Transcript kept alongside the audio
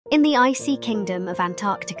In the icy kingdom of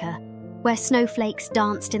Antarctica, where snowflakes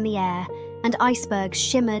danced in the air and icebergs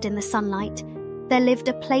shimmered in the sunlight, there lived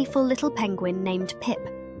a playful little penguin named Pip.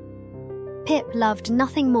 Pip loved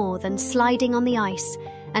nothing more than sliding on the ice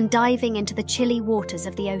and diving into the chilly waters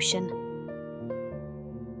of the ocean.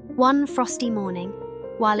 One frosty morning,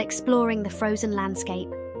 while exploring the frozen landscape,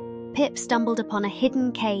 Pip stumbled upon a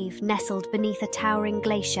hidden cave nestled beneath a towering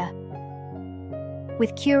glacier.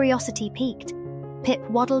 With curiosity piqued, Pip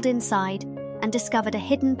waddled inside and discovered a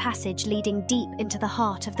hidden passage leading deep into the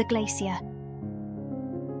heart of the glacier.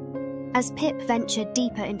 As Pip ventured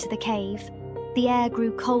deeper into the cave, the air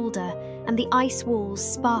grew colder and the ice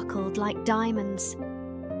walls sparkled like diamonds.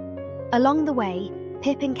 Along the way,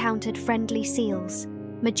 Pip encountered friendly seals,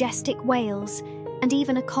 majestic whales, and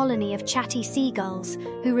even a colony of chatty seagulls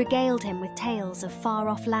who regaled him with tales of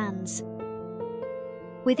far-off lands.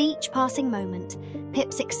 With each passing moment,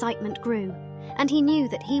 Pip's excitement grew, and he knew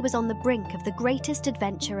that he was on the brink of the greatest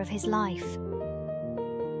adventure of his life.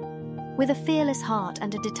 With a fearless heart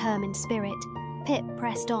and a determined spirit, Pip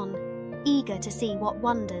pressed on, eager to see what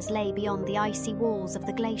wonders lay beyond the icy walls of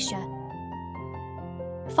the glacier.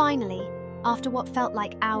 Finally, after what felt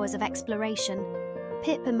like hours of exploration,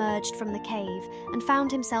 Pip emerged from the cave and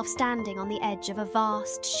found himself standing on the edge of a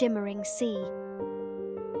vast, shimmering sea.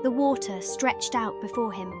 The water stretched out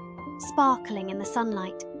before him, sparkling in the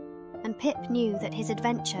sunlight, and Pip knew that his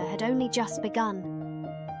adventure had only just begun.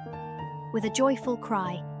 With a joyful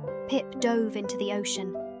cry, Pip dove into the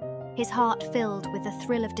ocean, his heart filled with the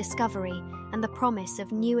thrill of discovery and the promise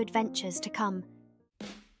of new adventures to come.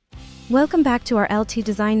 Welcome back to our LT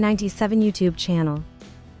Design 97 YouTube channel.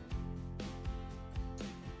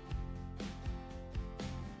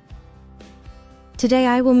 Today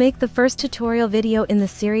I will make the first tutorial video in the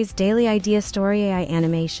series Daily Idea Story AI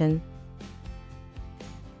Animation.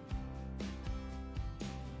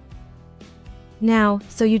 Now,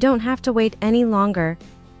 so you don't have to wait any longer,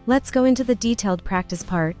 let's go into the detailed practice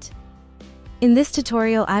part. In this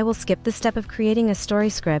tutorial I will skip the step of creating a story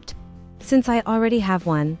script, since I already have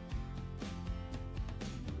one.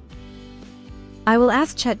 I will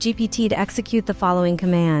ask Chat GPT to execute the following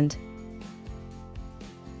command.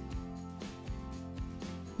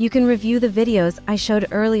 You can review the videos I showed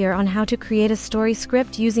earlier on how to create a story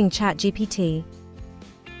script using Chat GPT.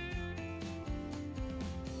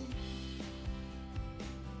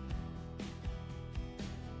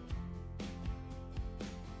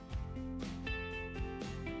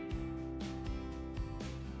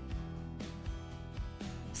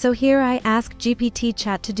 So here I ask GPT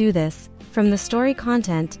Chat to do this, from the story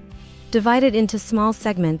content, divided into small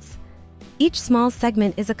segments. Each small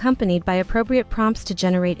segment is accompanied by appropriate prompts to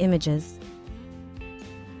generate images.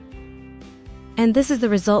 And this is the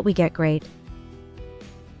result we get. Great.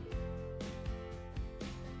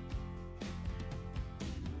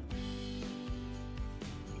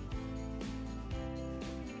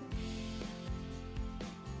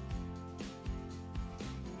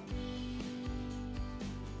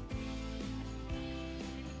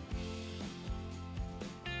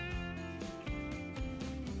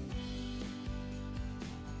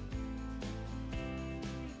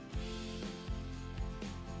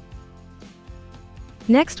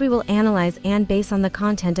 Next we will analyze and base on the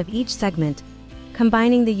content of each segment,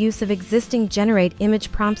 combining the use of existing generate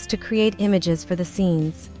image prompts to create images for the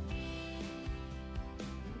scenes.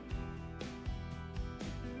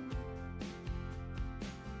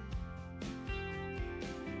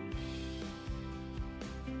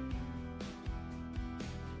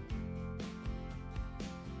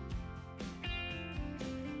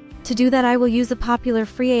 To do that I will use a popular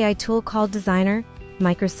free AI tool called Designer,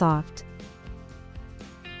 Microsoft.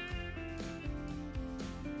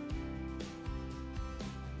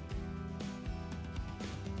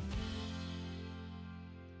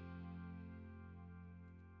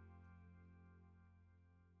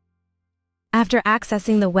 After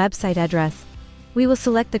accessing the website address, we will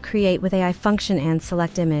select the Create with AI function and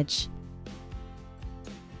select Image.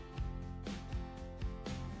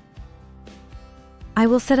 I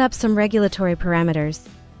will set up some regulatory parameters.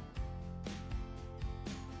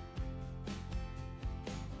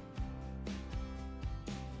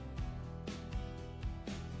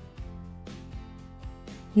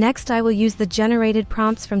 Next, I will use the generated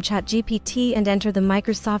prompts from ChatGPT and enter the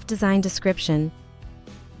Microsoft design description.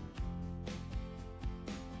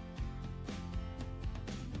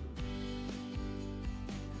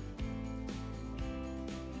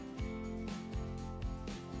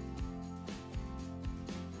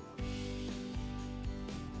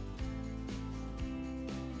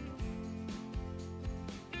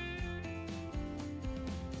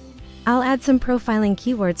 I'll add some profiling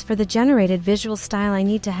keywords for the generated visual style I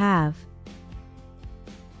need to have.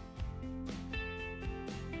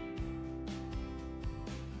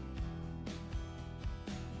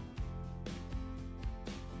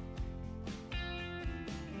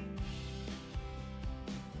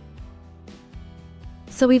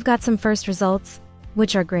 So we've got some first results,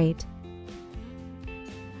 which are great.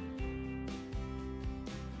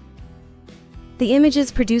 The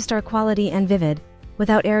images produced are quality and vivid,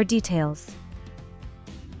 without error details.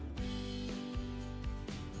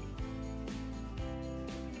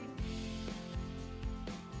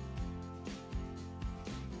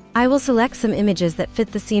 I will select some images that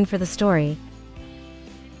fit the scene for the story.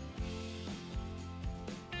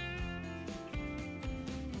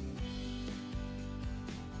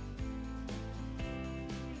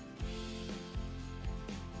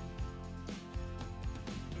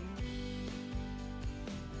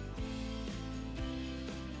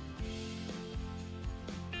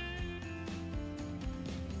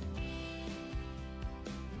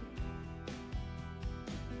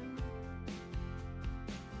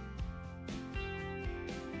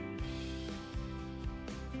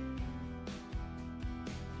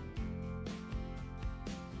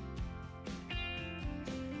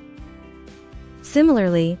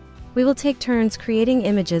 Similarly, we will take turns creating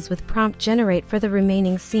images with prompt generate for the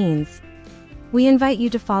remaining scenes. We invite you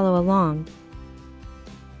to follow along.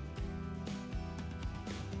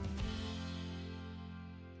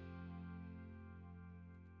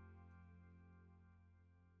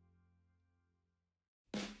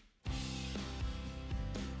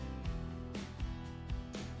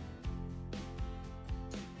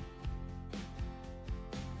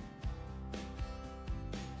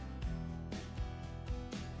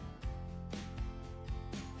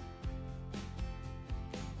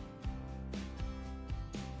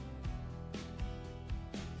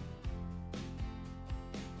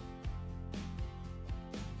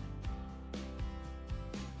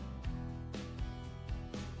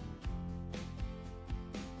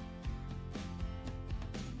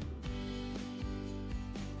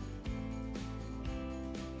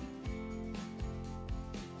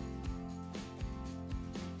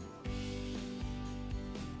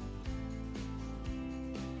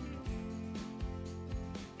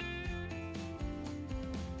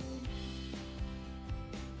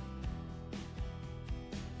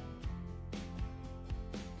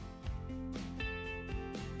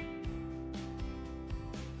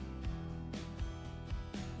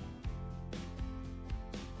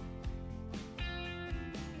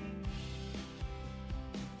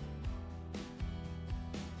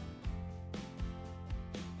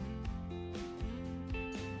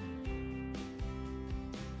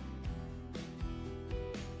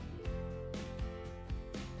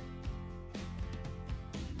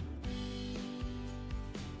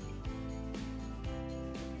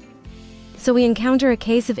 So we encounter a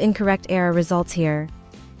case of incorrect error results here.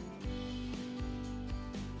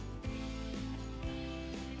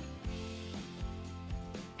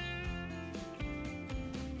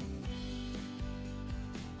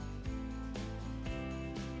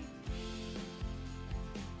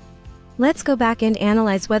 Let's go back and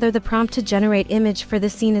analyze whether the prompt to generate image for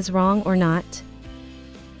this scene is wrong or not.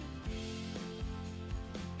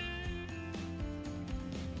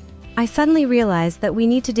 I suddenly realized that we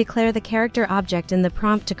need to declare the character object in the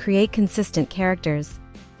prompt to create consistent characters.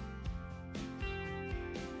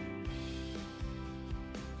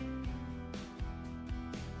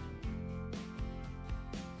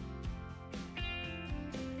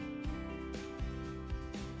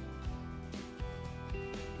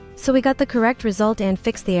 So we got the correct result and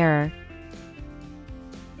fixed the error.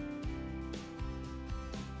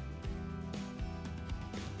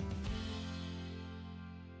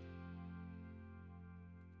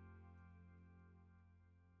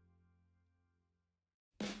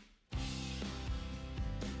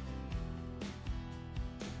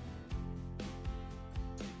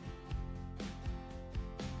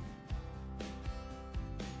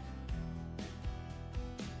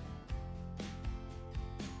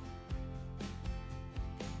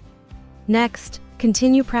 Next,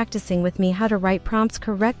 continue practicing with me how to write prompts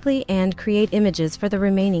correctly and create images for the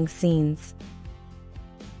remaining scenes.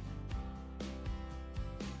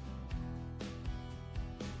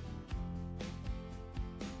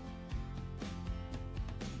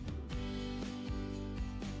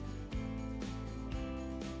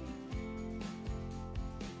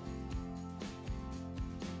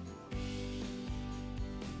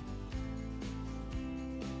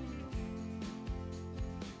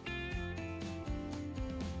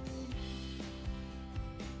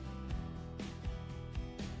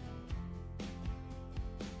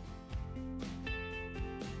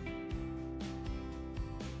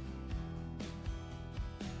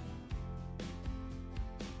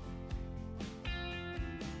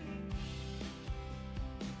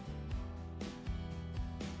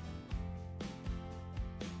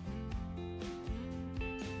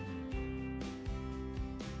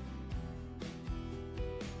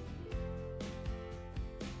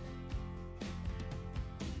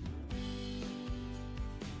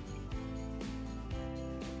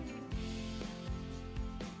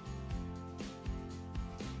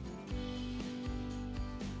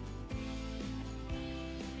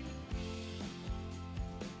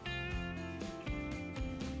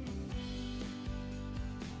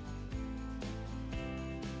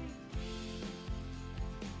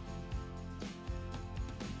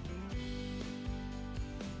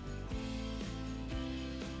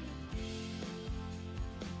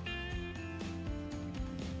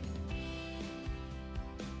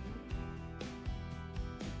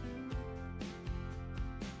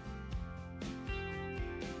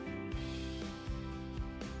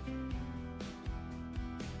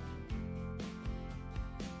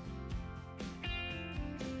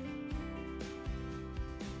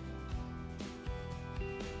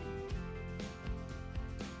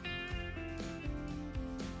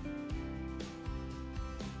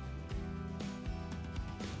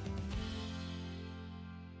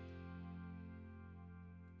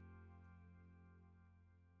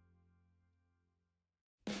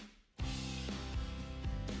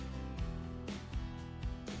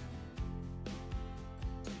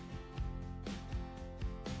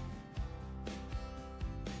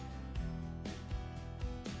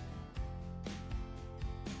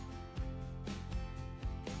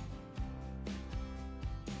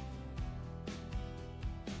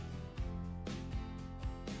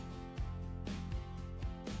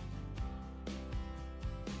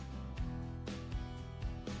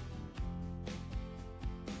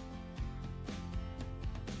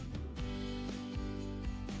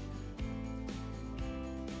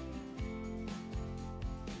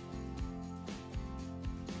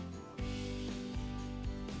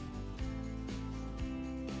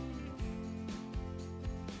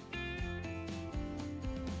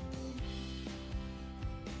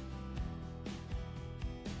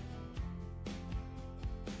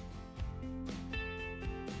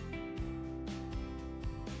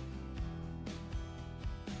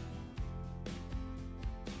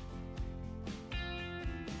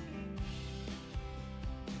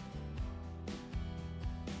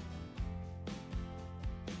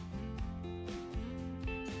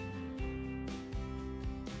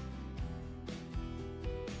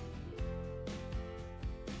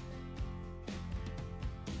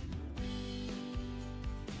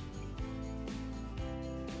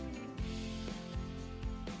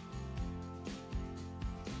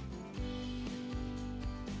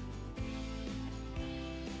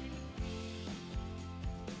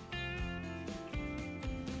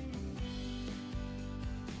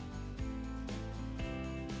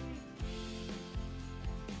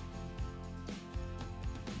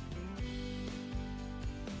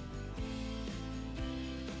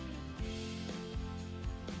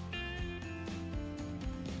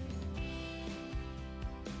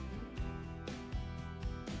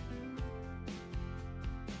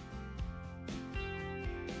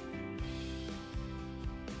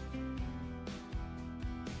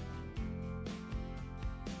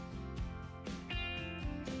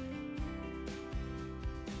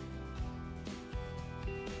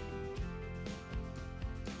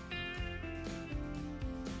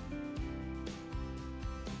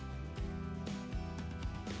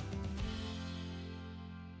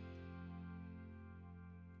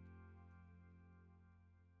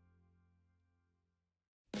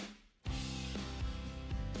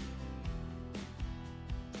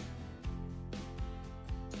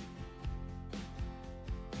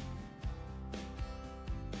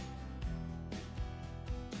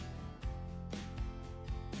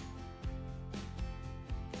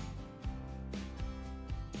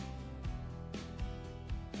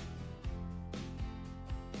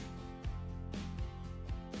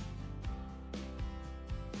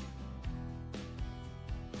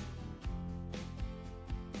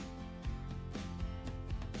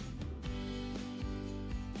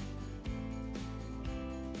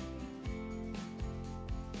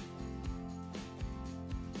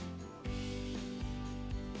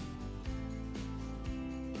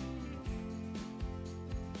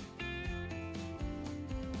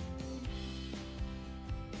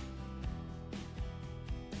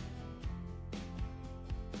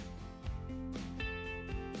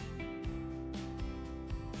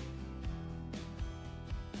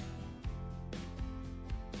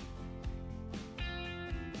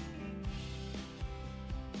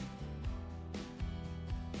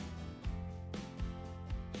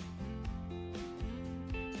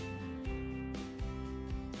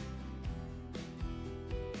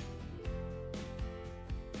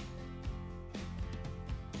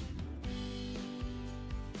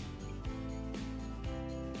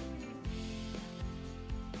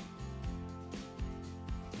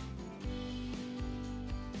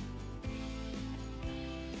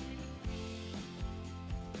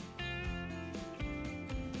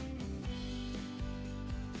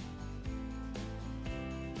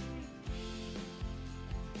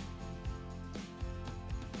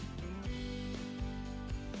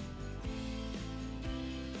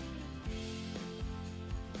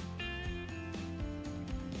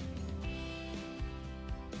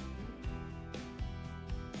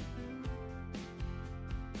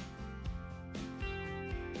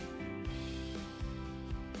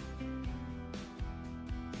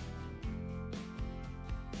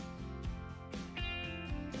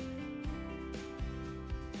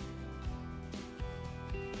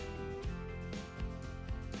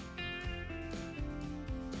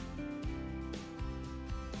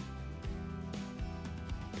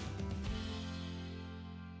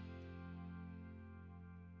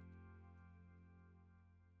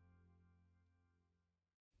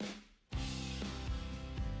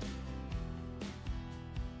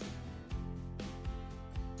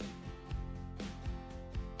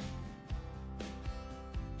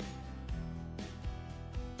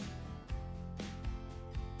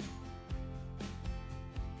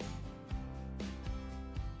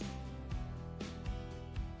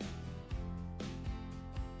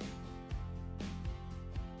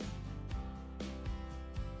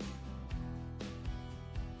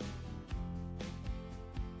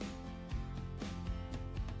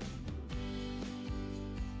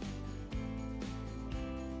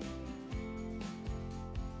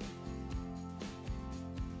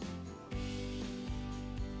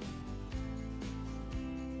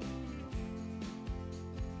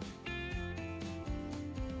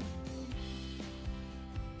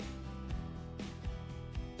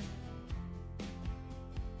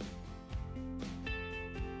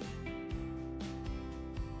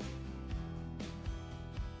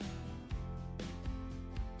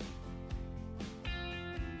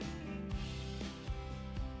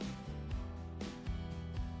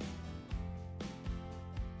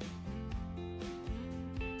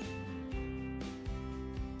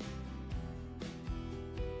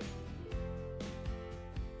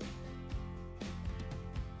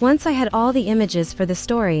 Once I had all the images for the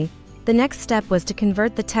story, the next step was to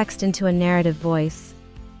convert the text into a narrative voice.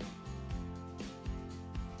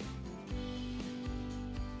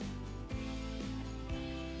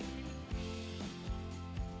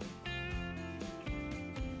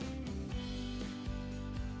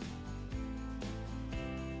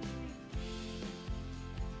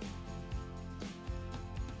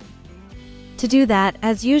 To do that,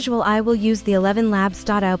 as usual, I will use the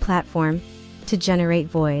 11labs.io platform to generate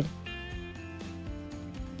Void.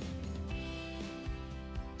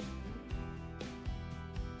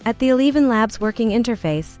 At the 11 Labs working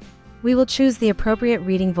interface, we will choose the appropriate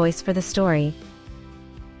reading voice for the story.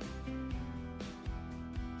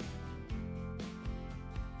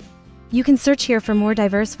 You can search here for more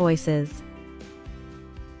diverse voices.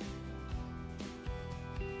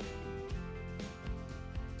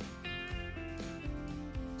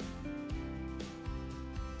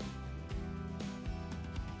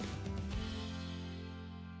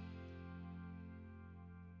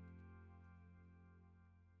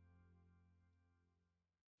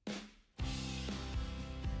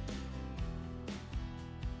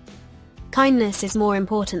 Kindness is more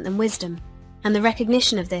important than wisdom, and the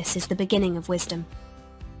recognition of this is the beginning of wisdom.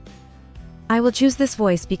 I will choose this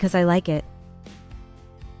voice because I like it.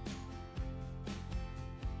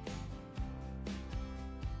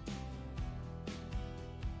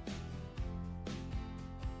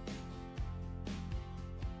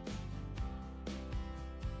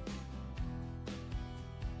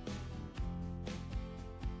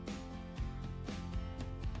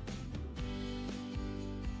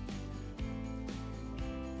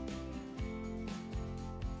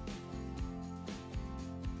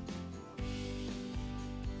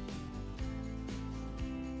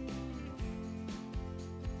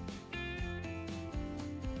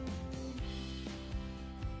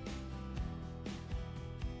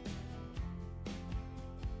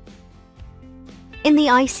 In the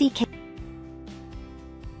icy cave,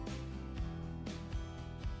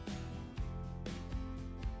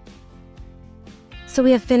 So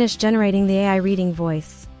we have finished generating the AI reading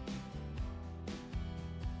voice.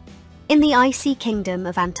 in the icy kingdom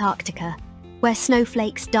of Antarctica, where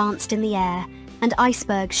snowflakes danced in the air and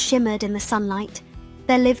icebergs shimmered in the sunlight,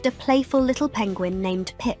 there lived a playful little penguin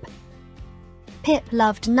named Pip. Pip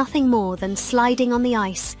loved nothing more than sliding on the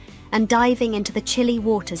ice and diving into the chilly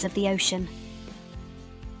waters of the ocean.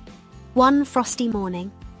 One frosty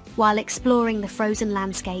morning, while exploring the frozen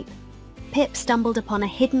landscape, Pip stumbled upon a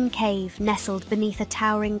hidden cave nestled beneath a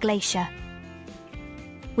towering glacier.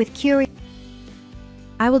 With curiosity,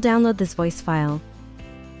 I will download this voice file.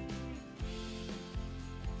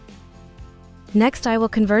 Next, I will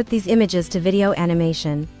convert these images to video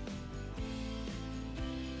animation.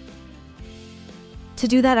 To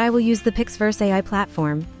do that, I will use the Pixverse AI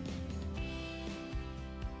platform.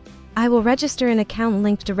 I will register an account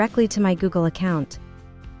linked directly to my Google account.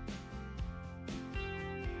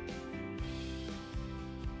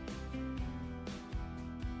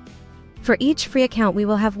 For each free account, we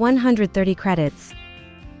will have 130 credits.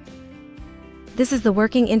 This is the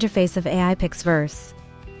working interface of AI Pixverse.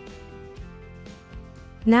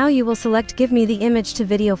 Now you will select Give me the image to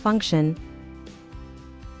video function.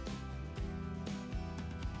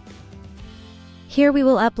 Here we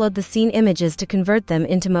will upload the scene images to convert them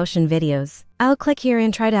into motion videos. I'll click here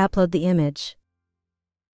and try to upload the image.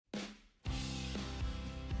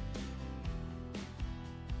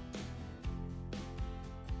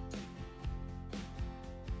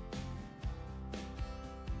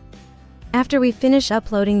 After we finish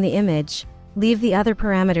uploading the image, leave the other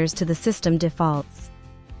parameters to the system defaults.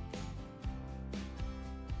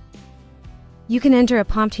 You can enter a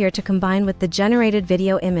prompt here to combine with the generated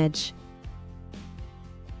video image.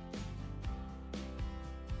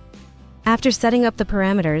 After setting up the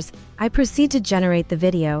parameters, I proceed to generate the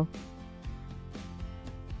video.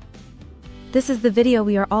 This is the video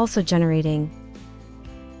we are also generating.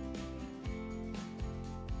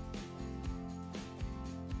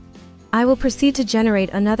 I will proceed to generate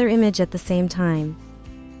another image at the same time.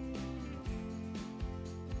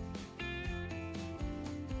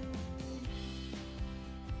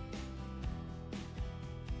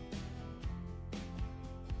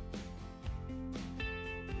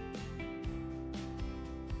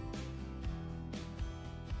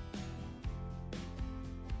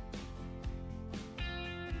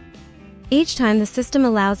 Each time, the system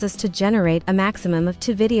allows us to generate a maximum of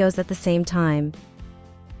 2 videos at the same time.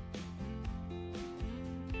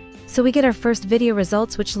 So we get our first video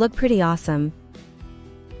results, which look pretty awesome.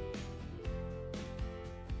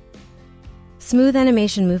 Smooth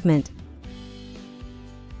animation movement.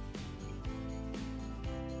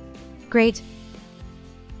 Great.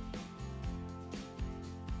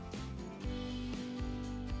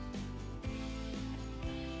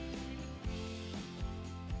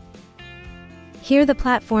 Here the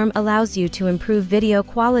platform allows you to improve video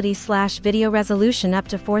quality/video resolution up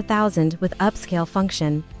to 4000 with upscale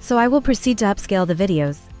function. So I will proceed to upscale the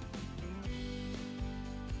videos.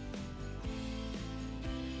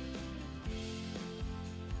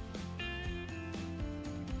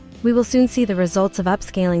 We will soon see the results of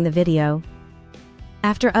upscaling the video.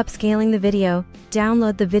 After upscaling the video,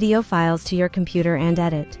 download the video files to your computer and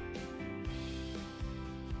edit.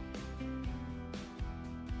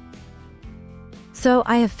 So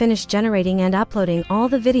I have finished generating and uploading all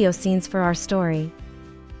the video scenes for our story.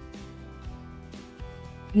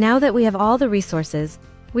 Now that we have all the resources,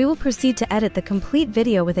 we will proceed to edit the complete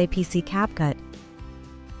video with a PC CapCut.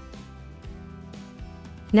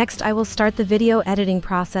 Next, I will start the video editing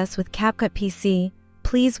process with CapCut PC.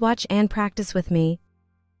 Please watch and practice with me.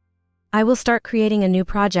 I will start creating a new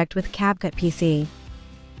project with CapCut PC.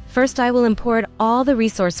 First, I will import all the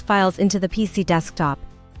resource files into the PC desktop.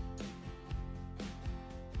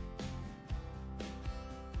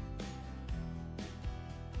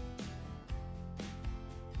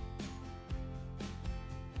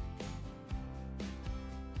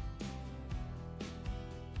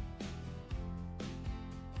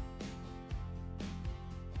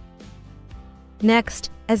 Next,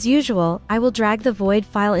 as usual, I will drag the void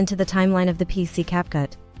file into the timeline of the PC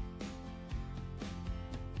CapCut.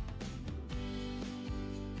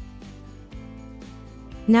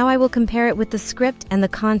 Now I will compare it with the script and the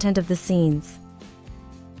content of the scenes.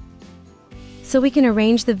 So we can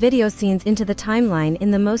arrange the video scenes into the timeline in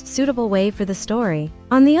the most suitable way for the story.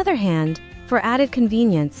 On the other hand, for added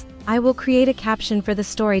convenience, I will create a caption for the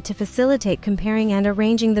story to facilitate comparing and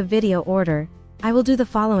arranging the video order. I will do the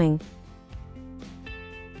following.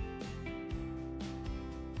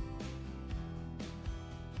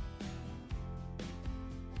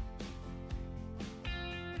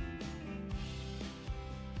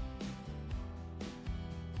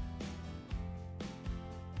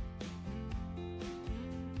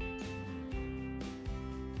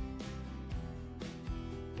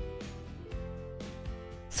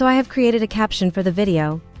 So I have created a caption for the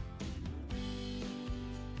video.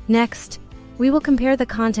 Next, we will compare the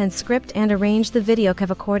content script and arrange the video curve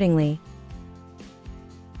accordingly.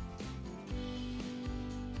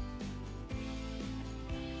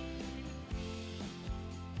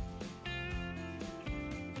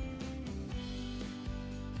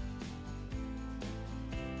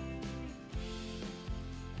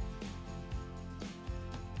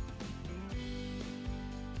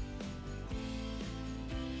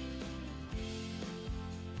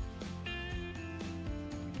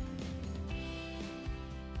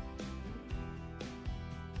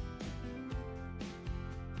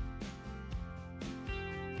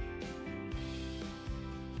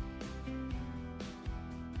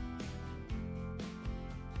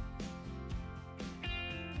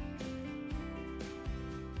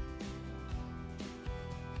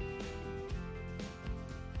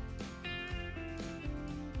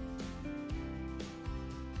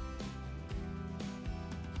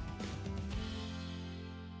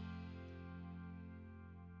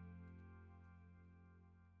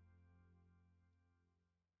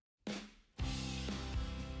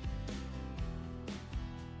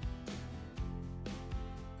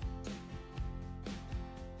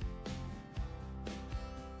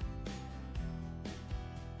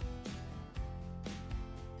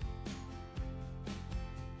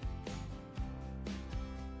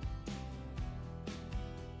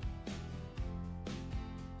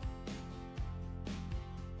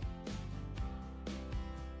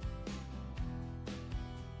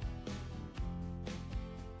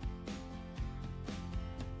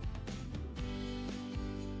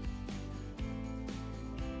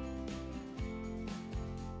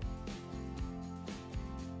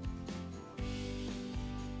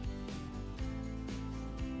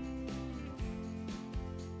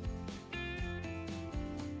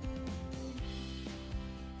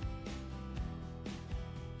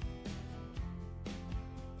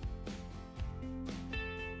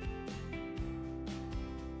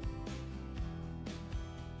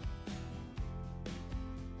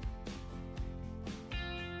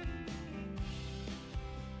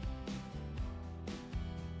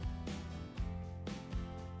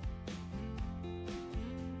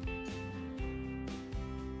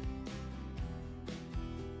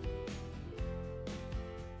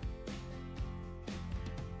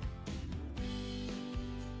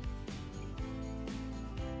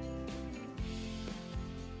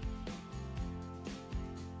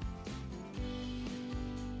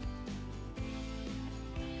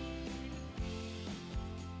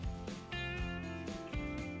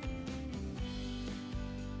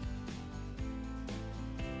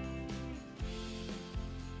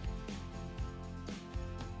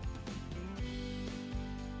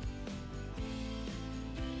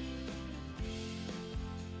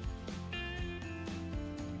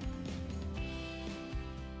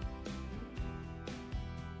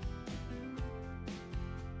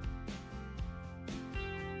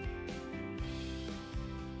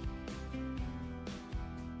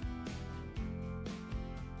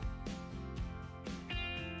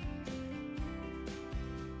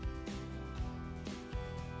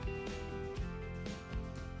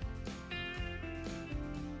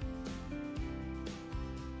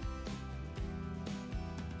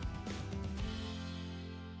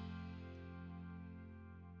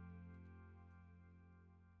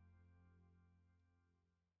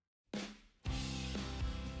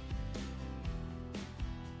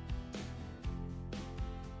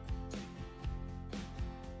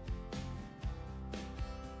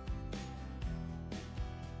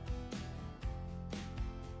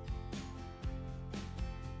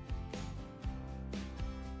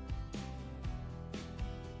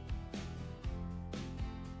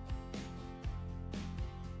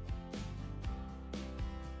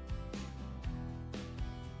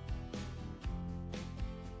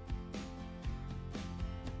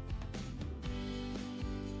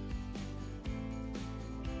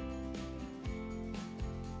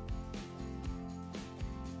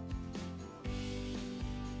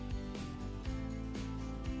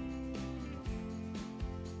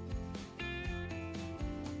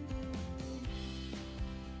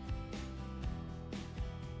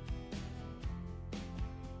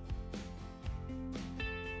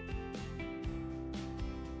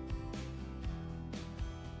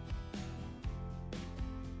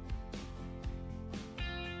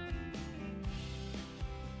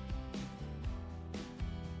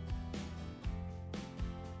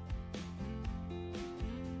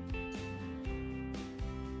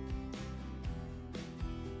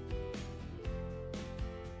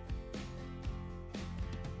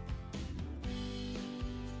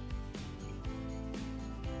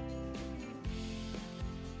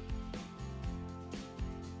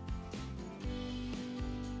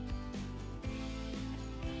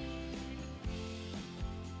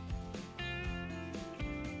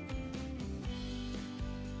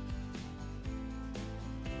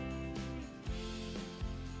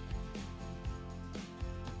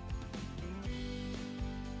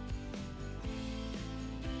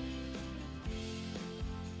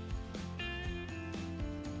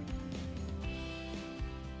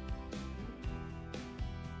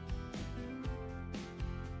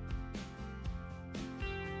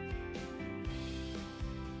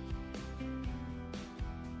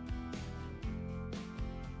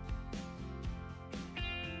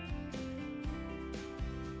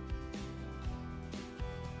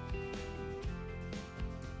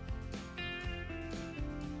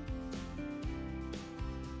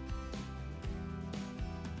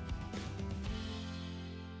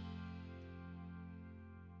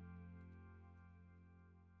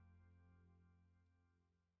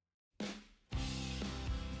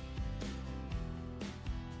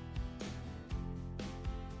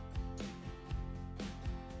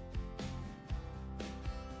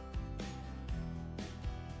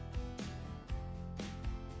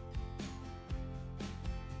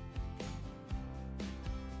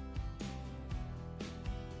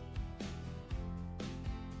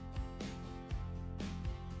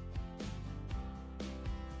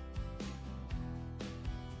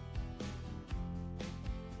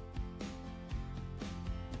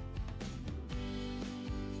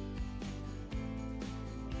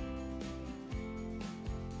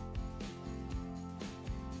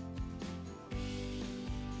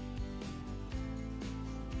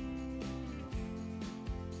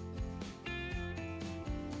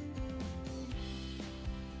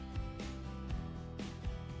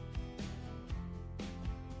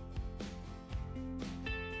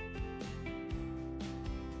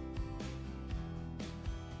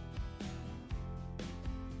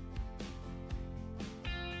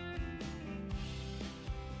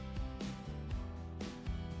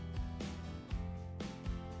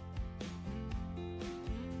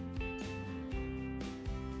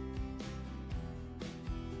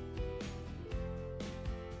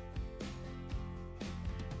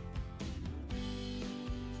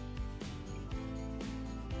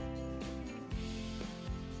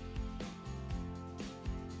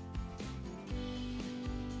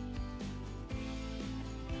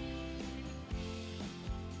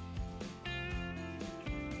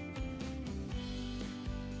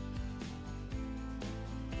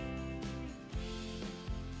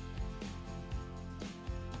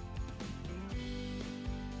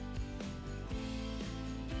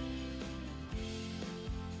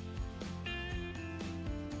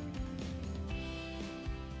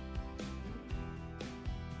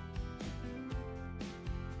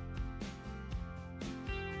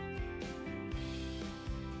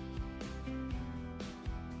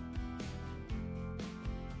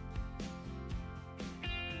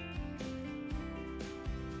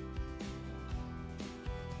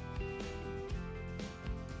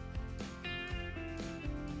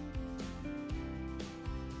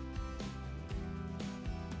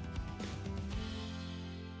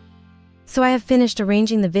 So I have finished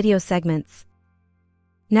arranging the video segments.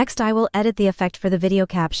 Next, I will edit the effect for the video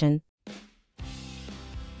caption.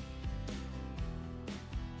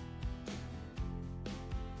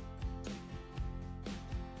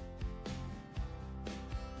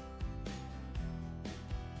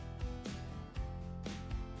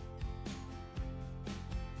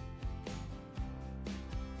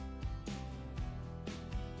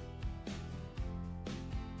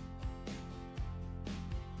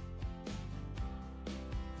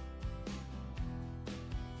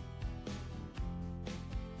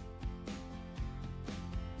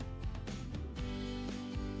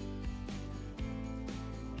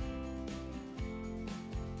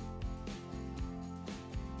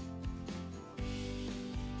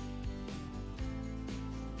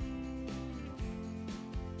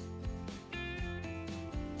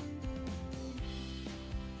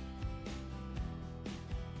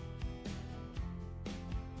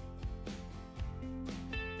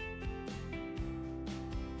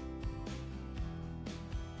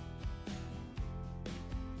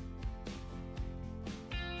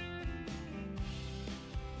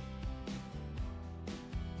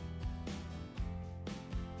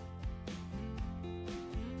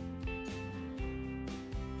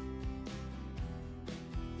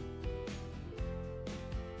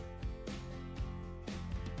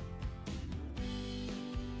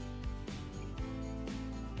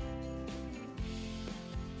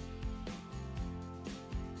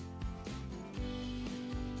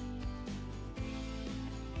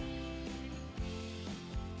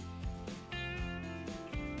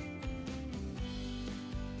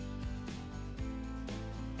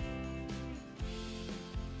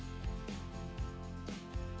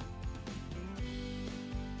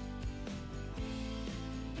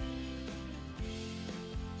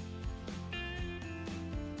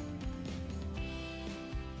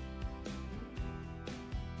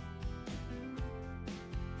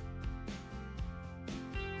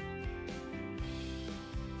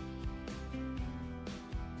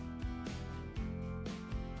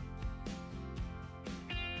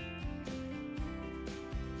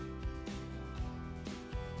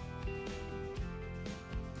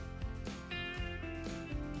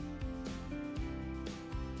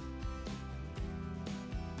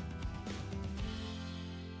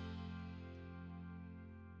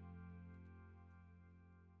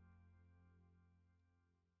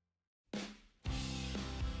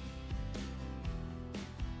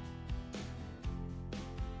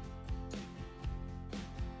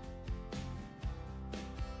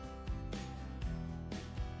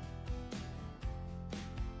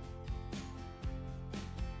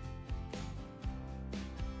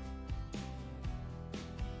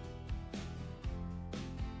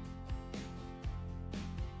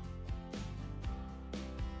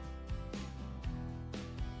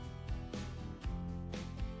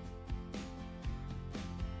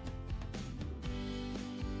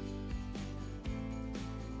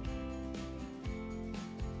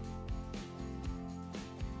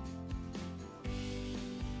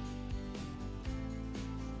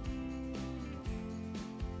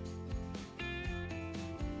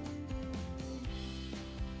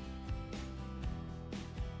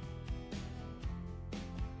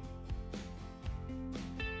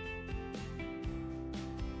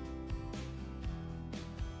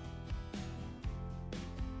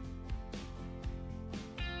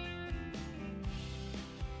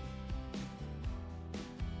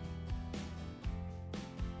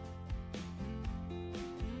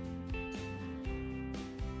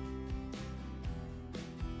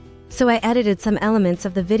 So I edited some elements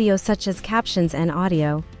of the video such as captions and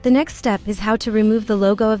audio. The next step is how to remove the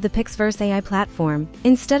logo of the Pixverse AI platform.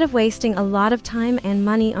 Instead of wasting a lot of time and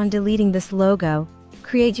money on deleting this logo,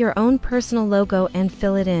 create your own personal logo and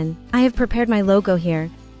fill it in. I have prepared my logo here.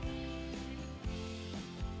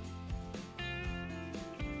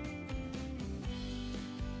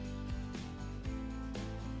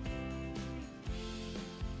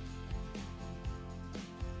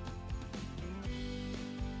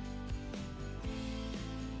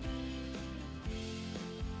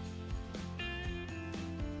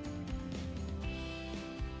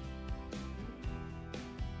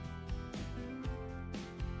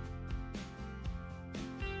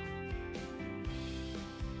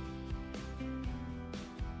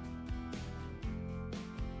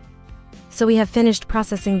 So we have finished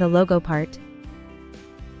processing the logo part.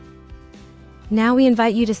 Now we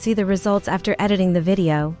invite you to see the results after editing the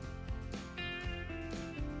video.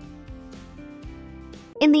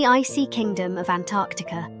 In the icy kingdom of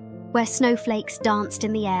Antarctica, where snowflakes danced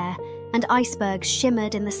in the air and icebergs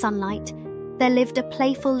shimmered in the sunlight, there lived a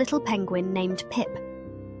playful little penguin named Pip.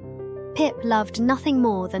 Pip loved nothing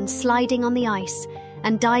more than sliding on the ice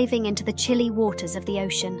and diving into the chilly waters of the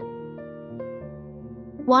ocean.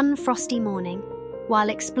 One frosty morning, while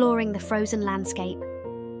exploring the frozen landscape,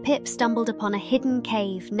 Pip stumbled upon a hidden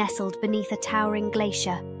cave nestled beneath a towering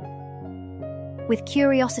glacier. With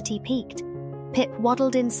curiosity piqued, Pip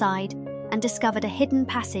waddled inside and discovered a hidden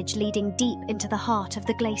passage leading deep into the heart of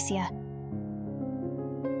the glacier.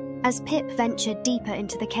 As Pip ventured deeper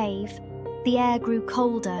into the cave, the air grew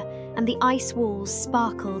colder and the ice walls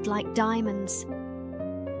sparkled like diamonds.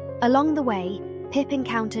 Along the way, Pip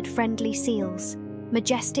encountered friendly seals,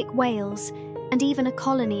 majestic whales, and even a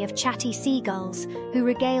colony of chatty seagulls who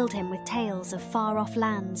regaled him with tales of far-off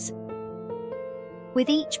lands. With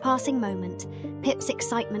each passing moment, Pip's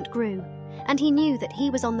excitement grew, and he knew that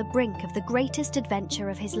he was on the brink of the greatest adventure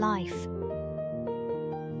of his life.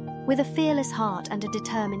 With a fearless heart and a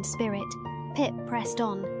determined spirit, Pip pressed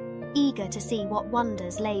on, eager to see what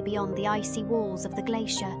wonders lay beyond the icy walls of the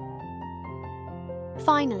glacier.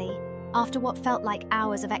 Finally, after what felt like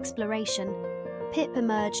hours of exploration, Pip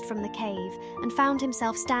emerged from the cave and found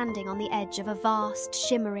himself standing on the edge of a vast,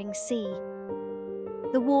 shimmering sea.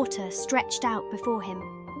 The water stretched out before him,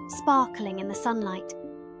 sparkling in the sunlight,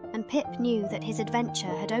 and Pip knew that his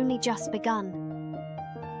adventure had only just begun.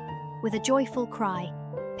 With a joyful cry,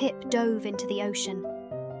 Pip dove into the ocean,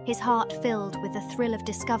 his heart filled with the thrill of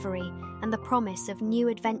discovery and the promise of new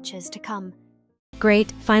adventures to come.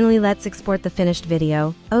 Great, finally let's export the finished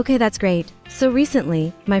video. Okay, that's great. So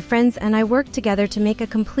recently, my friends and I worked together to make a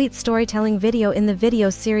complete storytelling video in the video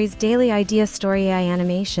series Daily Idea Story AI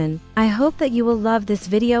Animation. I hope that you will love this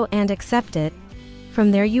video and accept it. From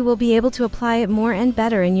there you will be able to apply it more and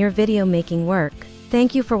better in your video making work.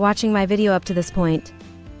 Thank you for watching my video up to this point.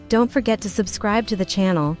 Don't forget to subscribe to the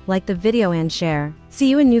channel, like the video and share. See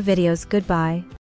you in new videos. Goodbye.